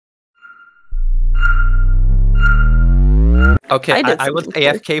Okay, I was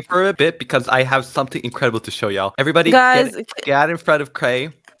AFK for a bit because I have something incredible to show y'all. Everybody, Guys, get out in front of Cray.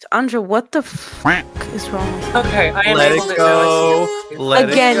 Andrew, what the fuck is wrong with you? Okay, I am Let able it to go. Let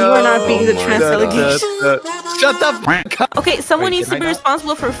Again, it go. you are not being the trans delegation. Shut the fuck up. Okay, someone Wait, needs to be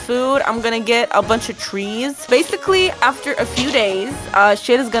responsible for food. I'm gonna get a bunch of trees. Basically, after a few days,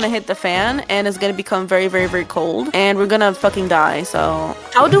 shit is gonna hit the fan and it's gonna become very, very, very cold. And we're gonna fucking die. So,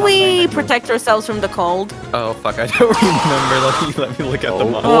 how do we protect ourselves from the cold? Oh fuck, I don't remember. Let me look at the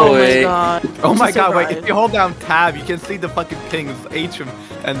map. Oh my god. Oh my Just god, wait, arrived. if you hold down tab, you can see the fucking pings. H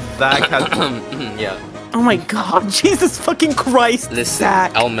and Zacc has... Yeah. Oh my god, Jesus fucking Christ. Listen,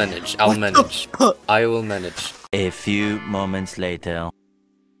 Zacc. I'll manage. I'll manage. I will manage. A few moments later.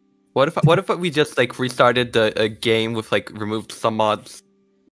 What if we just like restarted the game with like removed some mods?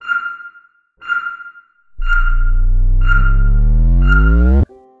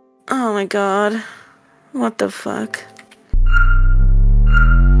 Oh my god. What the fuck?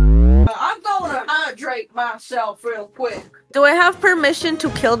 I'm gonna hydrate myself real quick. Do I have permission to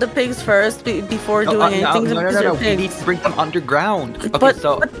kill the pigs first before doing anything? No. We need to bring them underground. Okay, but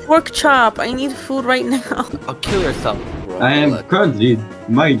so pork chop, I need food right now. I'll kill yourself. I am currently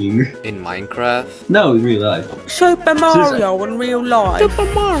mining. In Minecraft? No, in real life. Super Mario in real life. Super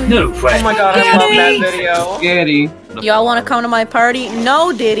Mario. No way. Oh my god, I love that video. Scary. Y'all want to come to my party?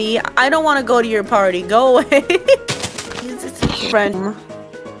 No, Diddy. I don't want to go to your party. Go away. Friend.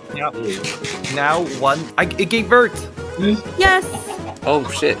 Now it gave Vert. Yes. Oh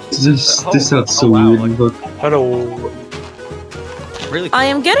shit. This sounds so wow, weird. But... Hello. Really? I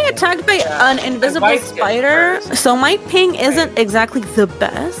am getting attacked by an invisible spider, so my ping isn't exactly the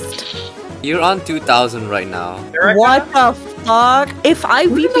best. You're on 2000 right now. What the fuck? If I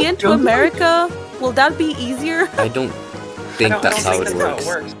VPN to America, will that be easier? I don't think that's how it that's works.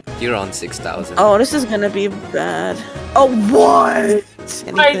 how it works. You're on 6000. Oh, this is gonna be bad. Oh, what?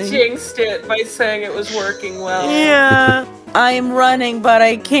 I Anything? jinxed it by saying it was working well. Yeah. I am running, but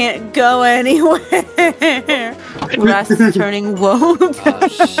I can't go anywhere. Grass is turning woke. Oh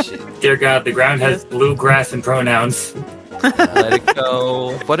shit. Dear God, the ground has blue grass and pronouns. Let it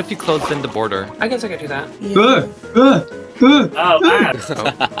go. What if you closed in the border? I guess I could do that. Oh, man.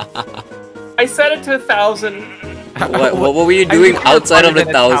 I set it to 1,000. What were you doing outside of the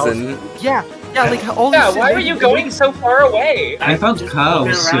 1000? Yeah, like all Yeah, why are you going so far away? I found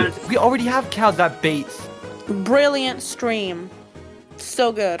cows. We already have cows that baits. Brilliant stream.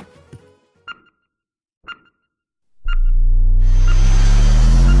 So good.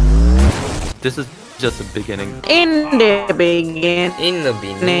 This is just the beginning. In the beginning. In the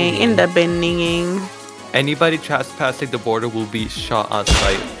beginning. In the beginning. Anybody trespassing the border will be shot on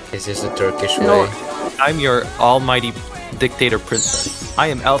sight. Is this a Turkish No. way? I'm your almighty dictator princess. I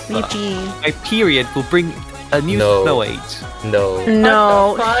am Elsa. VG. My period will bring a new No. snow age. No.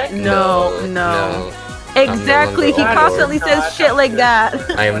 No. What the fuck? No. Exactly. He on constantly board. says shit like that.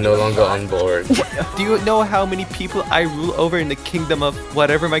 I am no longer on board. Do you know how many people I rule over in the kingdom of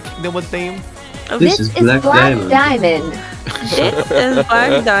whatever my kingdom was named? This is Black Diamond. This is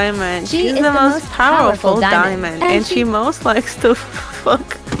Black Diamond. She's the most powerful diamond, and she most likes to fuck.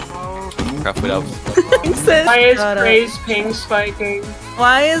 Crap, without. Why is Gray's ping spiking?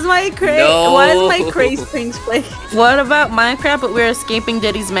 Why is my No. Why is my craze ping spiking? What about Minecraft? But we're escaping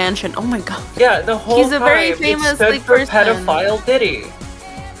Diddy's mansion. Oh my god. Yeah, the whole He's a very time famous, it stood like, for person. pedophile Diddy.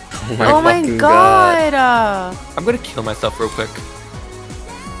 Oh my fucking god. I'm gonna kill myself real quick.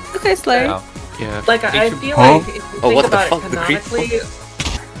 Okay, Slay. Wow. Yeah. Like, I feel Huh? like if you Oh, think what the about fuck? it The creep- canonically,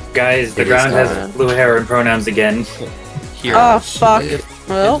 Guys, the It is ground not. has blue hair and pronouns again. Here. Oh fuck.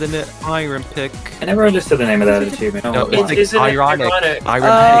 Well, Isn't it iron pick? I never understood the name of that achievement. No, why? it's like Isn't it ironic. ironic? Iron Oh.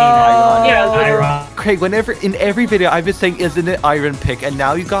 pick. Ironic. yeah, literally. Iron. Craig, whenever in every video I've been saying, "Isn't it iron pick?" and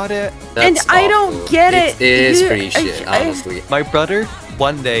now you got it. and That's I don't awful. get it. It is You- free shit, honestly. My brother,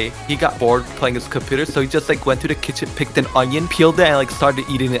 one day, he got bored playing his computer, so he just like went to the kitchen, picked an onion, peeled it, and like started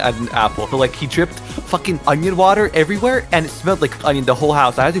eating it as an apple. So like he dripped fucking onion water everywhere, and it smelled like onion the whole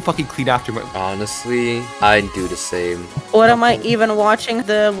house. I had to fucking clean after him. Honestly, I'd do the same. What am I even watching?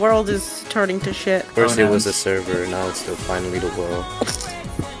 The world is turning to shit. First it was Pronouns. a server, now it's still finally the world.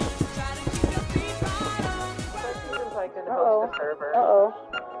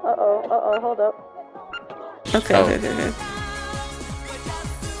 Hold up. Okay, Oh. okay.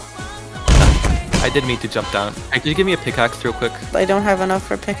 I didn't mean to jump down. Hey, could you give me a pickaxe real quick? I don't have enough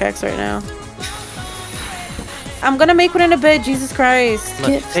for pickaxe right now. I'm gonna make one in a bed, Jesus Christ.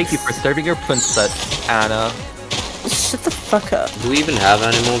 Thank you for serving your princess, Anna. Shut the fuck up. Do we even have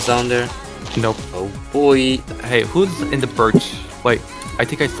animals down there? Nope. Oh boy. Hey, who's in the birch? Wait, I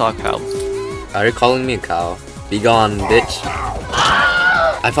think I saw cows. Are you calling me a cow? Be gone, bitch.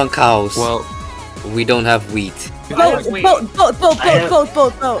 I found cows. Well, we don't have wheat. Boat.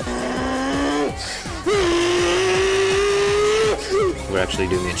 We're actually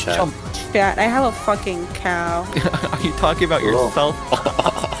doing a chat. jump. Chat, I have a fucking cow. Are you talking about yourself?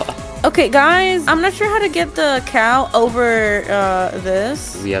 Okay, guys, I'm not sure how to get the cow over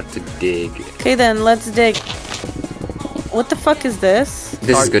this. We have to dig. Okay, then let's dig. What the fuck is this?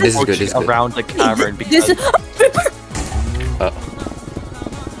 This is good. This is good. This is good. Around the cavern This because is.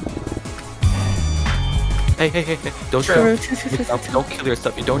 hey, don't don't kill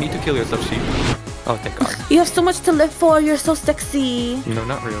yourself. You don't need to kill yourself, sheep. Oh, thank God. You have so much to live for. You're so sexy. No,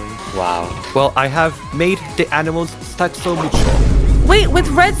 not really. Wow. Well, I have made the animals stack so mucho. Wait, with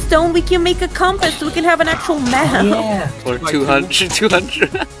redstone, we can make a compass so we can have an actual map. Yeah. For 200.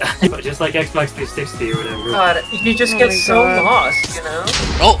 Just like Xbox 360 or whatever. God, you just get so lost, you know?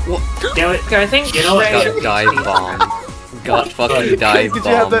 Oh, what? Damn it. Okay, I think You know what? Ray- Got dive bomb. Got fucking dive Did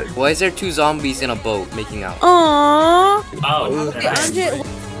you have bomb. that? Why is there 2 zombies in a boat making out? Aww. Oh. Andre,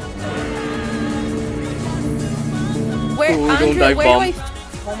 where, Ooh, don't Andre, dive where bomb. do I...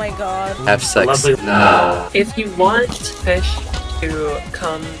 Oh my God. Have sex Lovely. now. if you want fish to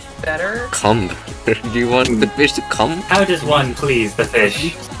come better, Come. Do you want the fish to come? How does one please the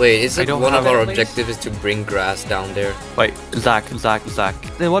fish? Wait, is I it don't one have of our it, please. objectives is to bring grass down there? Wait,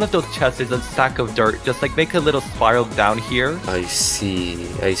 Zacc. Then one of those chests is a sack of dirt. Just like make a little spiral down here. I see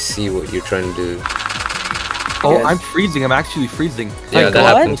what you're trying to do. Oh, Yes. I'm freezing. I'm actually freezing. Yeah, Like that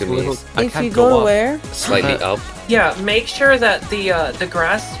what? happened to me. I If can't you go to up. where? Slightly up. yeah, make sure that the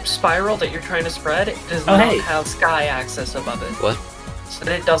grass spiral that you're trying to spread does Oh, not hey. have sky access above it. What? So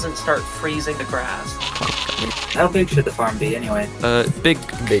that it doesn't start freezing the grass. How big should the farm be anyway? Big.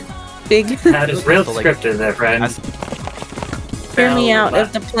 Big. That is real So, like- descriptive there, friend. Hear me out. Wow.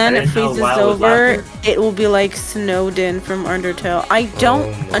 If the planet I didn't know freezes WoW was over, laughter. it will be like Snowden from Undertale. I don't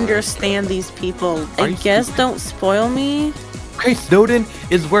Oh my understand these people. Are I you guess stupid? don't spoil me. Okay, Snowden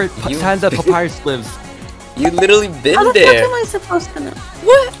is where You- Sansa Papyrus lives. You literally How been the fuck there. am I supposed to know?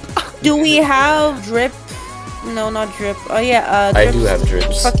 What? Do we have drip? No, not drip. Oh yeah, I drips. do have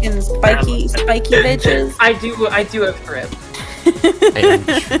drips. Fucking spiky bitches. I do have drip. I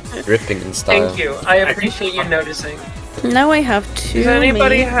am dripping in style. Thank you. I appreciate you noticing. Now I have two. Does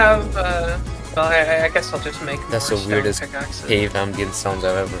anybody maybe. have well, I guess I'll just make That's more the stone weirdest pickaxes. cave ambient sounds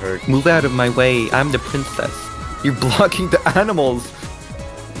I've ever heard. Move out of my way. I'm the princess. You're blocking the animals.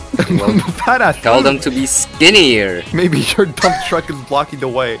 Well, Move out. tell them to be skinnier. Maybe your dump truck is blocking the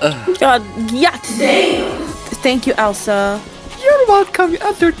way. God, yeah. Thank you, Elsa. You're welcome,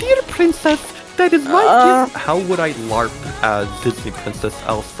 other dear princess. That is my gift. How would I LARP as Disney Princess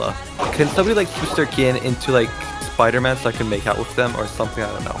Elsa? Can somebody like switch their skin into like Spider-Man so I can make out with them or something?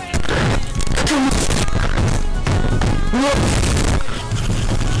 I don't know.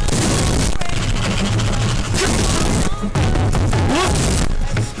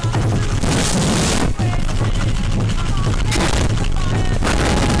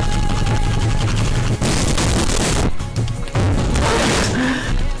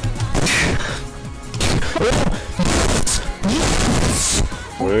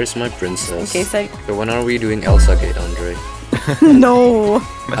 Where's my princess? Okay, so So when are we doing Elsa Gate, Andre? no.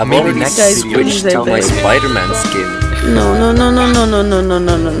 I've Maybe already next Guys, video. switched please, to I my beg. Spider-Man skin. No.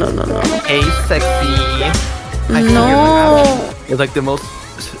 No. Hey, sexy. I think No. You're like the most.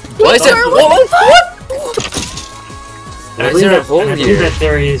 Why is that? What? I Why is believe there a that- hole I believe here? that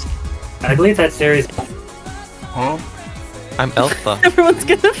series. I believe that series. I'm Elsa. Everyone's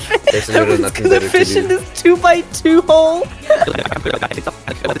gonna fish. There's literally Everyone's nothing gonna better to fish in do. this 2x2 hole.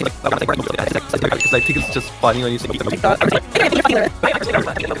 Because I think it's just funny when you say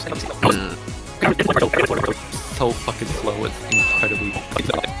so fucking slow. It's incredibly.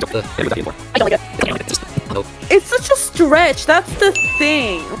 It's such a stretch. That's the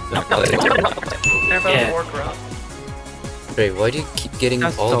thing. Never Yeah. more grub. Ray, why do you keep getting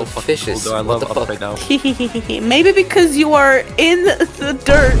That's all so the fucking fishes? cool, though. I What love the fuck? upside down. Maybe because you are in the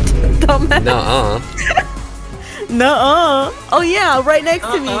dirt, dumbass. Nuh-uh. Nuh-uh. Oh yeah, right next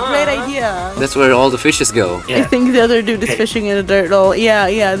to me. Great idea. That's where all the fishes go. I Yeah. think the other dude is Okay. fishing in the dirt. Oh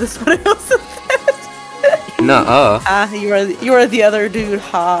yeah. This is what I also said. Nuh-uh. You are the other dude.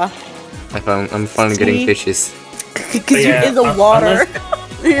 Ha. I'm finally getting See? fishes. Because you're Yeah, in the un- water.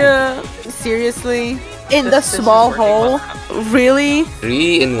 Yeah. Seriously. In the This is small working hole. well. Really?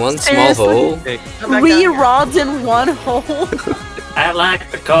 3 in one small Seriously? hole. Okay. Come back 3 down here. rods in one hole? I like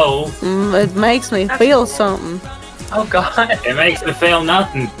the coal. It makes me feel something. Oh god. It makes me feel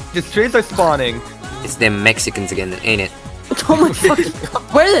nothing. The strays are spawning. It's them Mexicans again, ain't it? Oh my fucking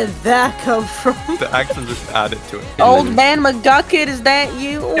god. Where did that come from? The accent just added to it. Old man McGucket, is that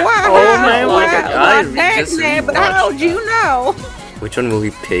you? Wow. man, wow, like a guy my dad just said, but rewatched how'd you know? Which one will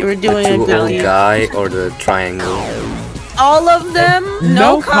we pick? We're doing the a 2 old billion. guy or the triangle? All of them?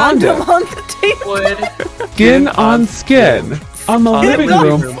 No condom condom. on the table. Wood. Skin on skin. On the living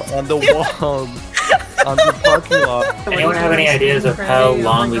room. On the wall. On the parking lot. Anyone have any ideas of how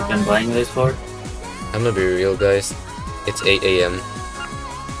long we've been playing this for? I'm gonna be real, guys. It's 8 a.m.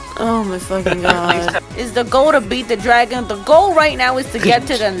 Oh my fucking god. Is the goal to beat the dragon? The goal right now is to get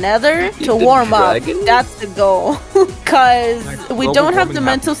to the nether to warm up. dragon? That's the goal. Cause we don't have the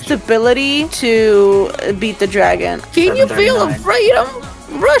mental stability to beat the dragon. Can you feel the 7:39. freedom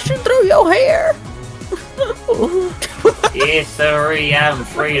rushing through your hair? Yes, sirree, I'm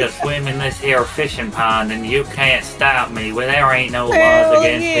free to swim in this here fishing pond, and you can't stop me. Well, there ain't no laws Hell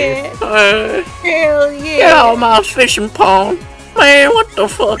against yeah. this. Hell yeah. my fishing pond. Man, what the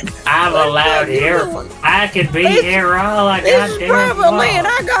fuck? I'm allowed here. I can be here all I This is goddamn private land.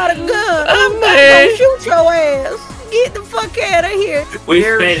 want. I got a gun. I'm man. gonna shoot your ass. Get the fuck out of here. We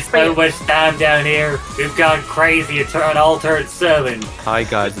spent so much time down here. We've gone crazy and all turned southern. Hi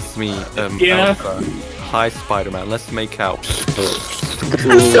guys, it's me. Yeah. Alpha. Hi Spider-Man. Let's make out.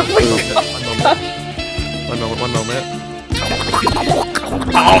 One moment.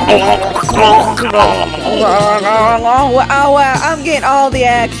 I'm getting all the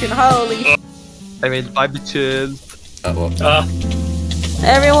action. Holy sh**. I mean, bye bitches.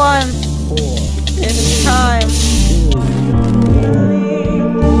 Everyone, it is time